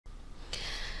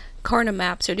Karnaugh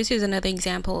Map. So this is another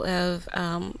example of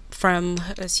from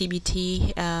a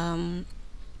CBT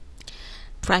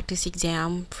practice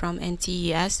exam from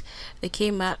NCES. The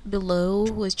K-map below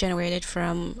was generated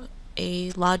from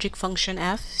a logic function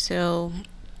f. So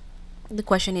the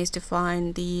question is to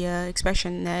find the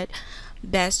expression that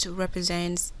best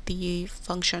represents the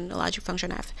function, the logic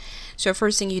function f. So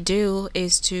first thing you do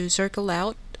is to circle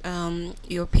out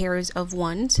your pairs of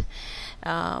ones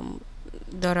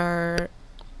that are,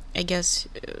 I guess,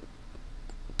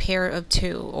 pair of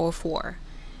 2 or 4.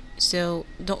 So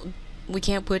we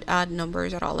can't put odd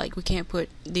numbers at all. Like we can't put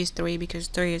these 3 because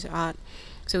 3 is odd.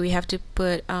 So we have to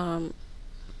put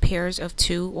pairs of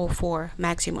 2 or 4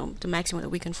 maximum, the maximum that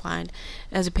we can find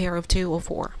as a pair of 2 or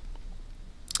 4.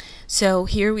 So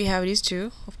here we have these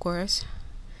 2, of course.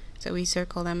 So we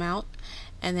circle them out,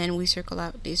 and then we circle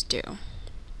out these 2.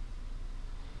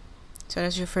 So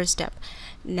that's your first step.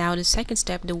 Now the second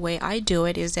step, the way I do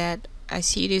it is that I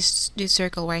see this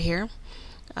circle right here.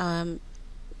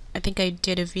 I think I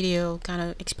did a video kind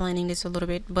of explaining this a little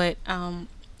bit, but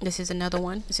this is another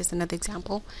one. This is another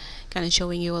example, kind of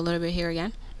showing you a little bit here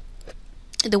again.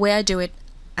 The way I do it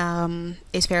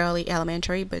is fairly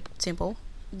elementary but simple.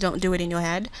 Don't do it in your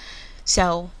head.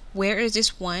 So where is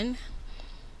this one?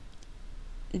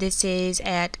 This is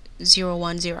at 0,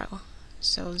 1, 0.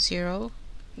 So 0,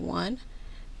 1,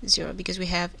 0, because we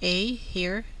have A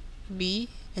here, B,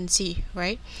 and C,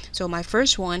 right? So my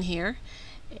first one here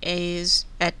is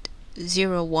at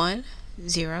 0, 1,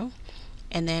 0,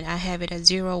 and then I have it at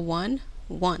 0, 1,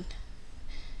 1.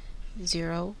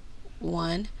 0,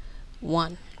 1,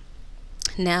 1.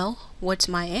 Now what's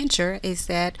my answer is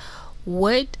that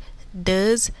what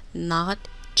does not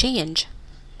change?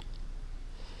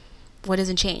 What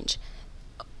doesn't change?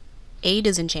 A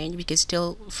doesn't change because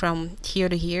still from here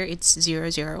to here it's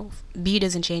 0, 0. B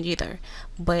doesn't change either,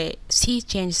 but C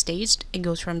changes states. It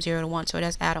goes from 0 to 1, so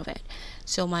that's out of it.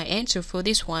 So my answer for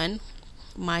this one,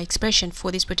 my expression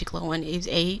for this particular one is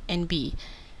A and B,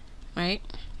 right?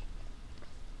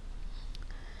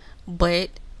 But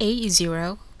A is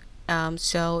 0,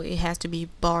 so it has to be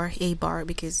bar A bar,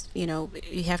 because you know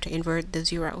you have to invert the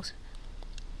zeros.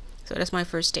 So that's my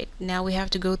first state. Now we have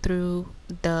to go through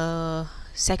the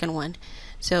second one.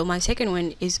 So my second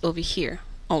one is over here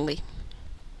only.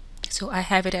 So I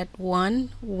have it at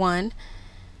 1, 1,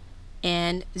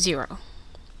 and 0.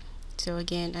 So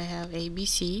again, I have A, B,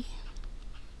 C,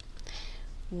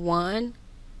 1,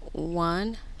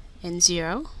 1, and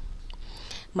 0.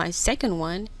 My second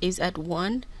one is at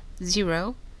 1,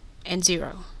 0, and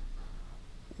 0.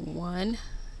 1,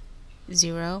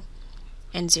 0,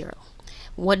 and 0.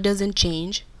 What doesn't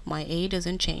change? My A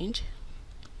doesn't change.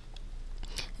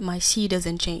 My C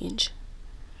doesn't change.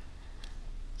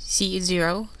 C is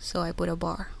 0, so I put a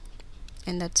bar.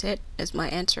 And that's it. That's my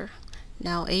answer.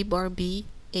 Now A bar B,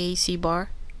 A C bar,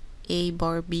 A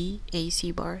bar B, A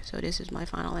C bar. So this is my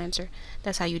final answer.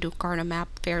 That's how you do Karnaugh Map.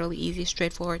 Fairly easy,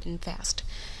 straightforward, and fast.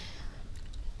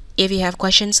 If you have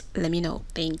questions, let me know.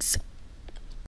 Thanks.